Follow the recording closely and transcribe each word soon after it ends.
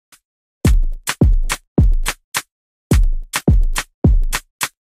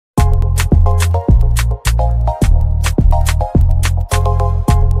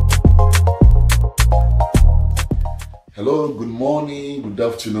Hello, good morning, good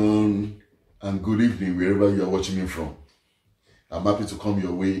afternoon, and good evening, wherever you are watching me from. I'm happy to come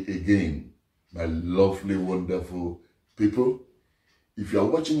your way again, my lovely, wonderful people. If you are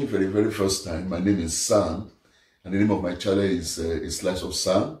watching me for the very first time, my name is Sam, and the name of my channel is A Slice of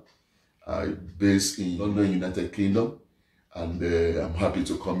Sam. I'm based in London, United Kingdom, and I'm happy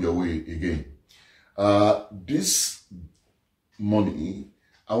to come your way again. This morning,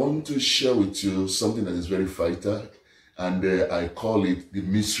 I want to share with you something that is very vital, and I call it the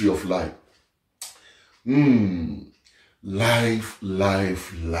mystery of life. Life.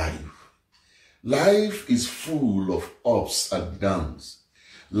 Life is full of ups and downs.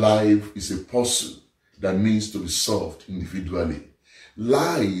 Life is a puzzle that needs to be solved individually.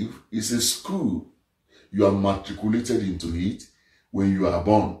 Life is a school. You are matriculated into it when you are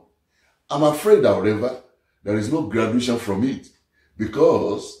born. I'm afraid, however, there is no graduation from it.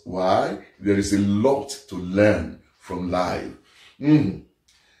 Because, why? There is a lot to learn from life. You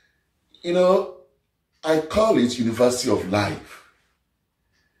know, I call it University of Life.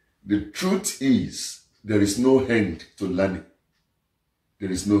 The truth is, there is no end to learning.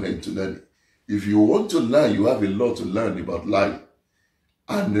 There is no end to learning. If you want to learn, you have a lot to learn about life.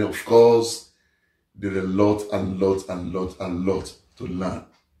 And of course, there are a lot to learn.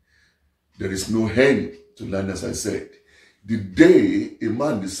 There is no end to learn, as I said. The day a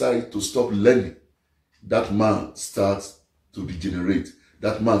man decides to stop learning, that man starts to degenerate.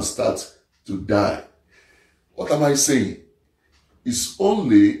 That man starts to die. What am I saying? It's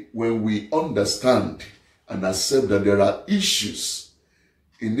only when we understand and accept that there are issues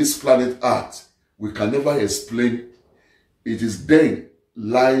in this planet Earth we can never explain. It is then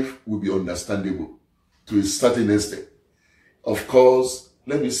life will be understandable to a certain extent. Of course,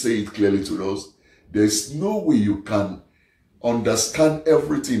 let me say it clearly to us. There is no way you can understand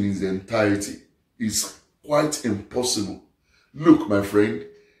everything in its entirety. It's quite impossible. Look, my friend,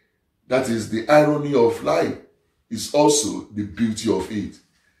 that is the irony of life. It's also the beauty of it.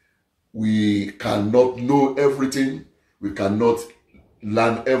 We cannot know everything. We cannot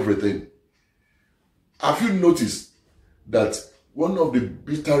learn everything. Have you noticed that one of the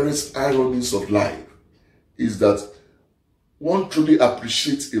bitterest ironies of life is that one truly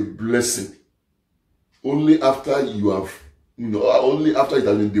appreciates a blessing only after you have only after it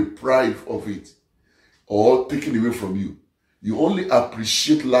has been deprived of it or taken away from you. You only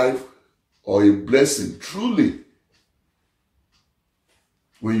appreciate life or a blessing truly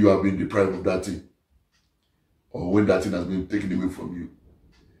when you have been deprived of that thing or when that thing has been taken away from you.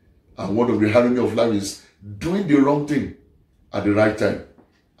 And one of the irony of life is doing the wrong thing at the right time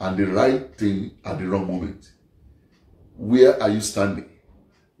and the right thing at the wrong moment. Where are you standing?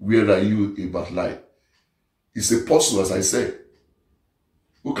 Where are you about life? It's a puzzle, as I said.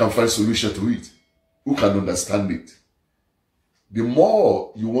 Who can find solution to it? Who can understand it? The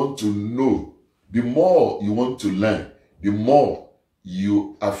more you want to know, the more you want to learn, the more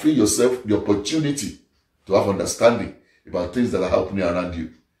you afford yourself the opportunity to have understanding about things that are happening around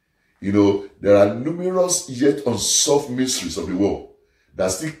you. You know, there are numerous yet unsolved mysteries of the world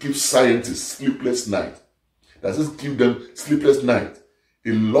that still keep scientists sleepless night. That still keep them sleepless night.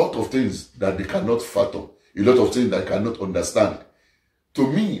 A lot of things that they cannot fathom. A lot of things that I cannot understand. To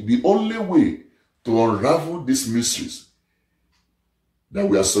me, the only way to unravel these mysteries that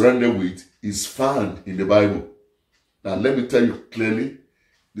we are surrounded with is found in the Bible. Now, let me tell you clearly,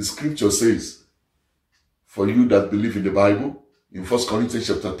 the scripture says, for you that believe in the Bible, in 1 Corinthians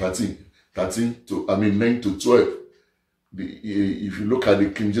chapter 9 to 12, if you look at the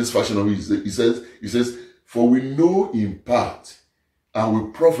King James Version of it, it says, for we know in part, and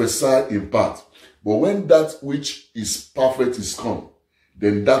we prophesy in part. But when that which is perfect is come,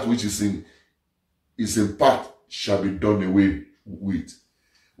 then that which is in part shall be done away with.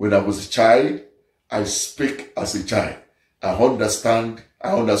 When I was a child, I spake as a child. I understood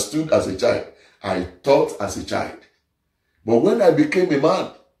as a child. I thought as a child. But when I became a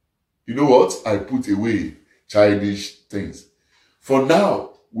man, you know what? I put away childish things. For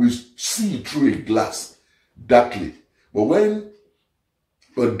now, we see through a glass darkly.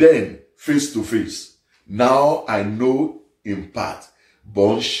 But then, face to face. Now I know in part,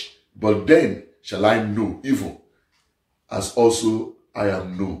 but then shall I know even as also I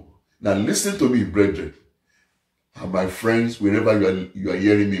am known. Now listen to me, brethren, and my friends, wherever you are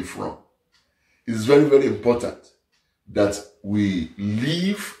hearing me from. It is very, very important that we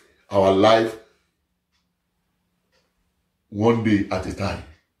live our life one day at a time.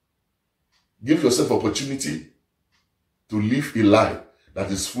 Give yourself opportunity to live a life that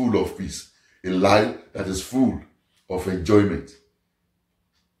is full of peace, a life that is full of enjoyment.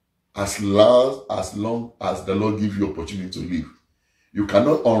 as long as the Lord gives you opportunity to live. You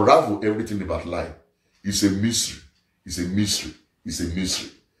cannot unravel everything about life. It's a mystery. It's a mystery. It's a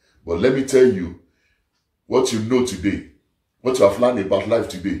mystery. But let me tell you, what you know today, what you have learned about life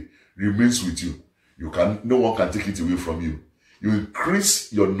today, remains with you. No one can take it away from you. You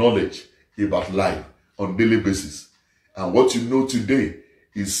increase your knowledge about life on a daily basis. And what you know today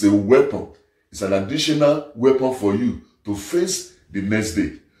is a weapon. It's an additional weapon for you to face the next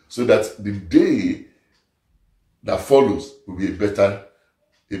day, so that the day that follows will be a better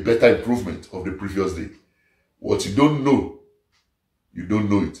improvement of the previous day. What you don't know, you don't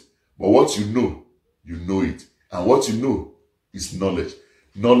know it. But what you know it. And what you know is knowledge.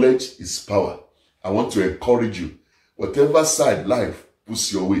 Knowledge is power. I want to encourage you. Whatever side life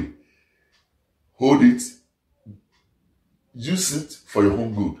puts your way, hold it. Use it for your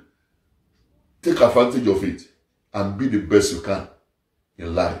own good. Take advantage of it and be the best you can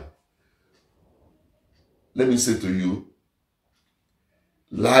in life. Let me say to you,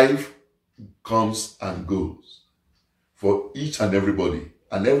 life comes and goes for each and everybody,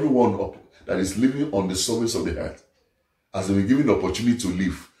 and everyone that is living on the surface of the earth has been given the opportunity to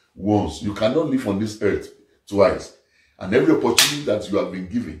live once. You cannot live on this earth twice. And every opportunity that you have been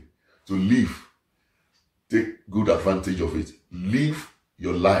given to live, take good advantage of it. Live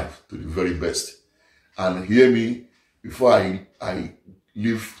your life to the very best. And hear me, before I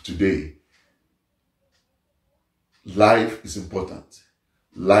leave today, life is important.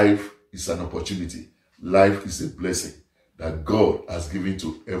 Life is an opportunity. Life is a blessing that God has given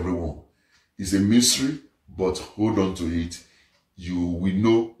to everyone. It's a mystery, but hold on to it. You will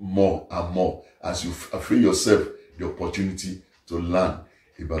know more and more as you avail yourself the opportunity to learn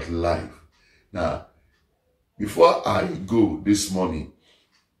about life. Now, before I go this afternoon,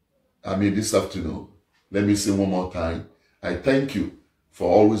 let me say one more time, I thank you for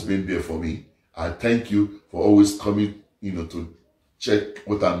always being there for me. I thank you for always coming, to check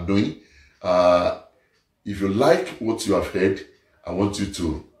what I'm doing. If you like what you have heard, I want you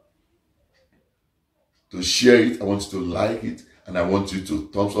to share it. I want you to like it, and I want you to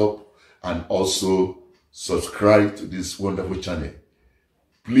thumbs up and also subscribe to this wonderful channel.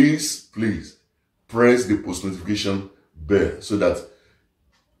 Please press the post notification bell so that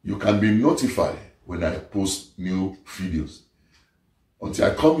you can be notified when I post new videos.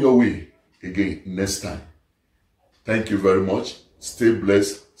 Until I come your way again next time. Thank you very much. Stay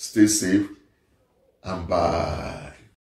blessed, stay safe, and bye.